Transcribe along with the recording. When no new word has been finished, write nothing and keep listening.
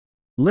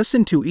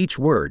Listen to each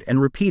word and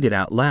repeat it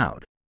out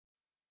loud.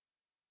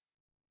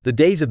 The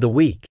days of the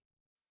week.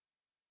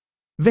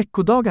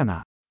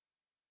 Veckodagarna.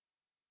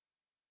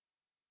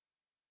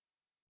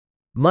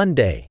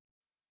 Monday,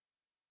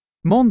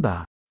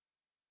 Måndag.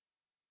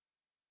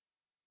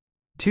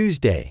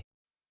 Tuesday,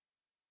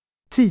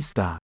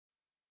 Tisdag.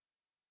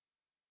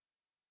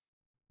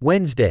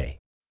 Wednesday,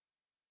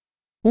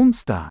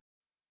 Onsdag.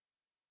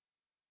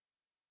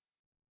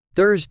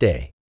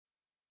 Thursday,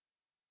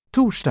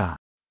 Torsdag.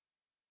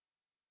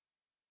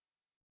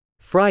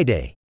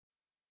 Friday,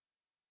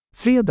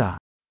 Fredag.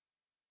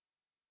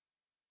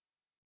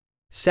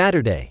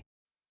 Saturday,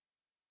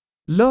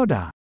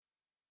 Lördag.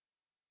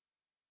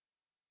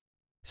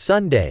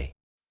 Sunday.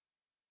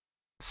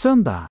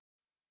 Söndag.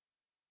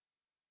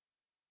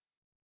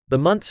 The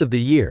months of the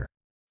year.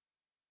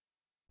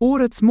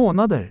 Årets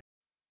månader.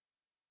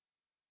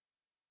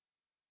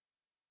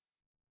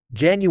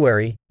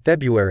 January,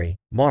 February,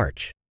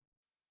 March.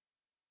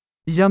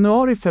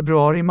 Januari,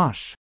 februari,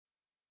 mars.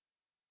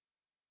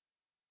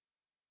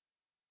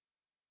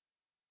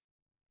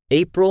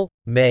 April,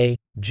 May,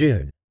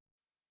 June.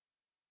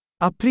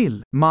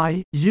 April,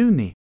 maj,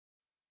 juni.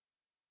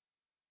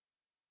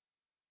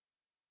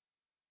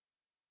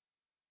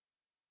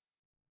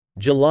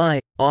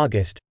 July,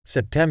 August,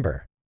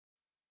 September.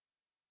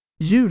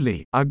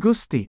 Juli,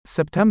 augusti,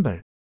 september.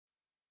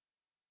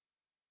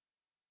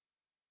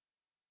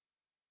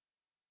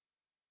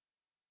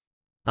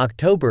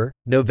 October,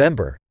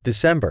 November,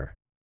 December.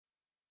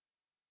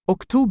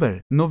 Oktober,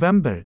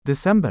 november,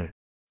 december.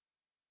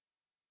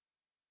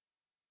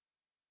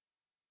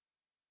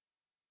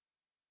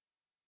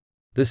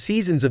 The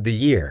seasons of the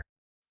year.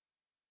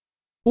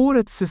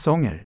 Årets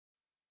säsonger.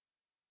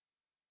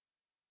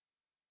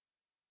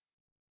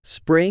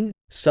 Spring,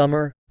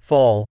 summer,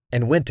 fall,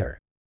 and winter.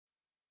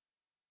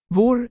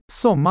 Vår,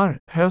 sommar,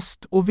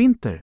 höst och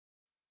vinter.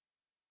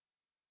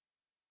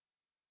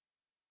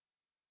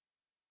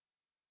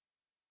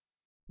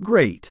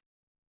 Great!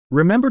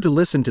 Remember to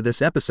listen to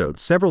this episode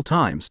several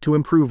times to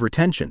improve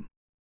retention.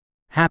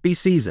 Happy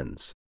seasons!